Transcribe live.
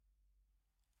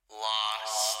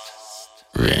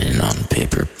written on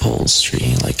paper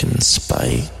upholstery like in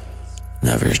spite,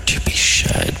 never to be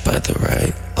shed by the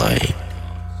right light,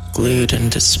 glued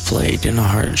and displayed in a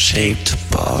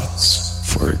heart-shaped box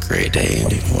for a great day,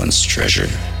 once treasure,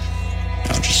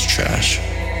 now just trash.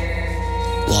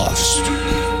 Lost.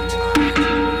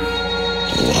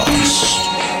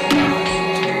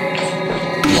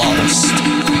 Lost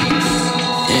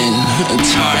in a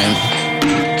time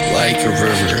like a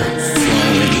river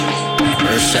flowing,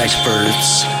 perfect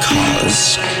birds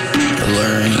cause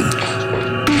alluring.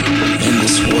 In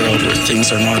this world where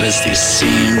things are not as they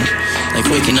seem, like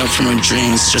waking up from a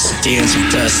dream is just a dance of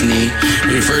destiny,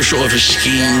 reversal of a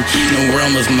scheme, in a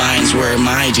realm of minds where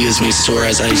my ideas may soar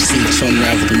as I seek to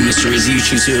unravel the mysteries you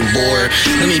choose to abhor.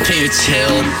 Let me paint a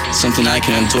tale, something I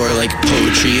can adore, like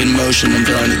poetry in motion,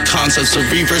 unveiling the concepts of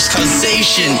reverse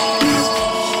causation.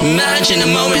 Imagine a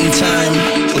moment in time,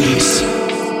 please.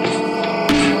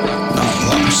 Not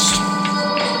lost.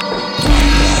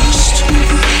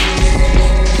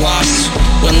 Lost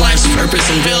when life's purpose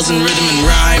unveils in rhythm and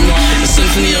rhyme, a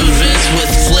symphony of events with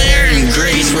flair and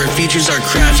grace, where features are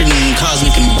crafted in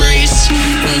cosmic embrace,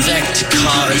 from effect to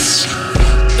cause,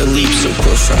 a leap so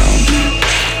profound,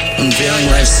 unveiling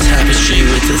life's tapestry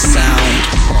with a sound.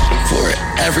 For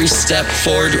every step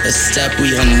forward, a step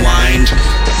we unwind,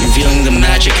 revealing the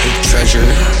magic of treasure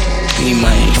we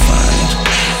might find.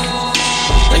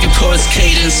 Like a poet's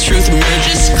cadence, truth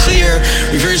emerges clear,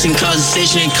 reversing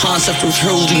causation and concept we're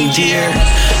holding dear.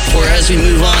 For as we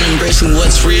move on, embracing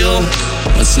what's real,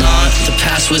 what's not, the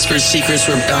past whispers secrets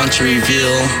we're bound to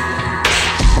reveal.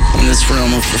 In this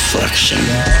realm of reflection,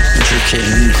 intricate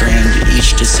and grand,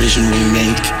 each decision we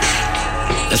make,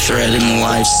 a thread in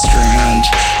life's strand.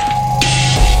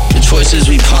 The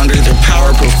choices we ponder, their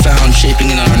power profound,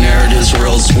 shaping in our narratives,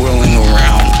 worlds swirling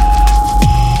around.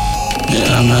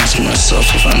 Yeah, I'm asking myself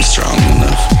if I'm strong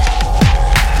enough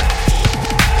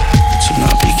to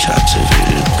not be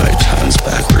captivated by time's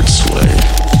backward sway.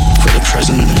 For the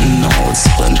present in all its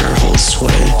splendor holds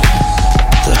sway,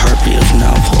 the heartbeat of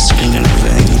now pulsating in our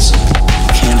veins,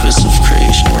 canvas of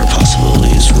creation where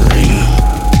possibilities ring.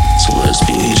 So let us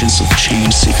be agents of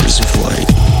change, seekers of light,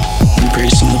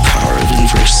 embracing the power of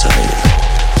inverse sight.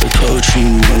 The poetry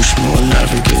in motion will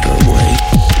navigate our way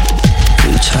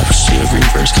through the tapestry of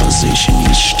reverse causation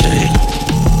each day.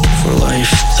 For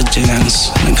life, the dance,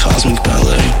 and the cosmic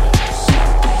ballet,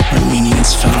 our meaning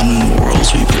is found in the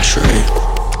worlds we portray.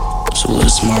 So let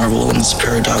us marvel in this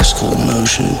paradoxical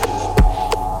emotion,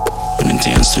 and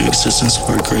dance through existence of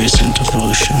our grace and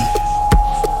devotion.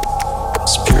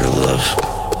 Spirit love,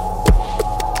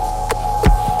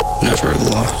 never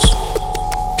lost.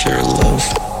 Pure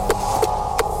love.